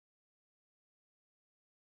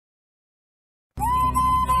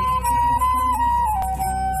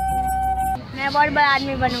मैं बहुत बड़ा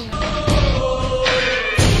आदमी बनूंगा।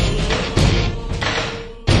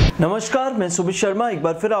 नमस्कार, मैं सुमित शर्मा एक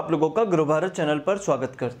बार फिर आप लोगों का गुरु भारत चैनल पर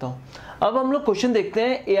स्वागत करता हूं। अब हम लोग क्वेश्चन देखते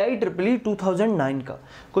हैं JEE 2009 का।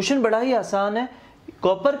 क्वेश्चन बड़ा ही आसान है।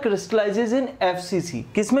 कॉपर क्रिस्टलाइजेज इन FCC।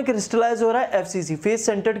 किस में क्रिस्टलाइज हो रहा है? FCC, face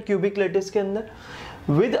centred cubic lattice के अंदर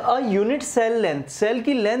with a unit cell length. Cell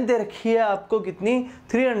की लेंथ दे रखी है आपको कितनी?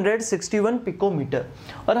 361 पिकोमीटर।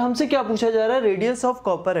 और हमसे क्या पूछा जा रहा है? Radius of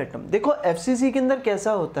copper atom. देखो FCC के अंदर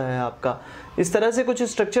कैसा होता है आपका, इस तरह से कुछ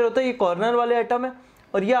स्ट्रक्चर होता है। ये कॉर्नर वाले एटम है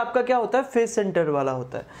और ये आपका क्या होता है? फेस सेंटर वाला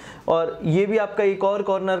होता है। और ये भी आपका एक और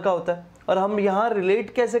कॉर्नर का होता है। और हम यहाँ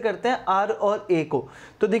रिलेट कैसे करते हैं R और A को?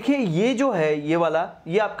 तो देखिए ये जो है ये वाला,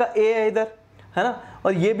 ये आपका A है इधर, है ना,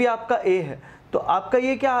 और ये भी आपका A है। तो आपका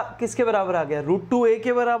ये क्या किसके बराबर आ गया? √2a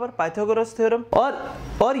के बराबर, पाइथागोरस थ्योरम।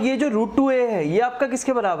 और ये जो √2a है ये आपका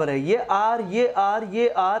किसके बराबर है? ये R, ये R,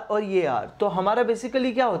 ये R और ये R। तो हमारा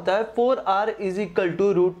बेसिकली क्या होता है? 4R =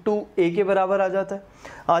 √2a के बराबर आ जाता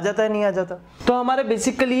है नहीं आ जाता? तो हमारा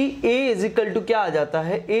बेसिकली a क्या आ जाता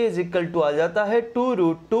है? a आ जाता है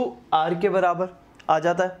 2√2r के बराबर आ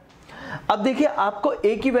जाता है। अब देखिए आपको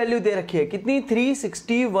A की वैल्यू दे रखी है कितनी?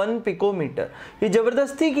 361 पिकोमीटर। ये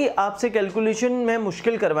जबरदस्ती की आपसे कैलकुलेशन में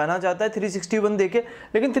मुश्किल करवाना चाहता है 361 देके,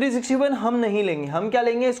 लेकिन 361 हम नहीं लेंगे। हम क्या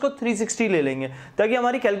लेंगे? इसको 360 ले लेंगे ताकि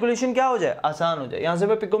हमारी कैलकुलेशन क्या हो जाए? आसान हो जाए। यहाँ से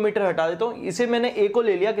मैं पिकोमीटर हटा देता हूँ। इसे मैंने A को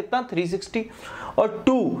ले लिया कितना? 360 और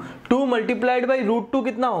 2 मल्टीप्लाइड बाई √2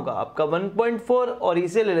 कितना होगा आपका? 1.4। और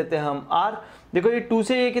इसे ले लेते हैं हम R। देखो ये 2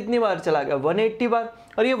 से ये कितनी बार चला गया? 180 बार।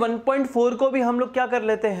 और ये 1.4 को भी हम लोग क्या कर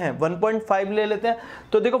लेते हैं? 1.5 ले लेते हैं।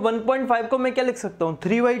 तो देखो 1.5 को मैं क्या लिख सकता हूँ?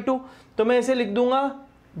 3/2। तो मैं इसे लिख दूंगा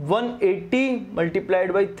 180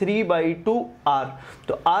 मल्टीप्लाइड बाई 3/2r।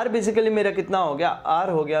 तो r बेसिकली मेरा कितना हो गया? r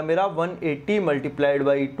हो गया मेरा 180 मल्टीप्लाइड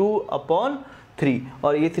बाई 2/3।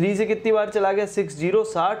 और ये 3 से कितनी बार चला गया?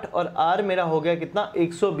 60 और r मेरा हो गया कितना?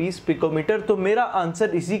 120 पिकोमीटर। तो मेरा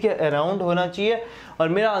आंसर इसी के अराउंड होना चाहिए और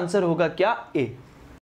मेरा आंसर होगा क्या? A।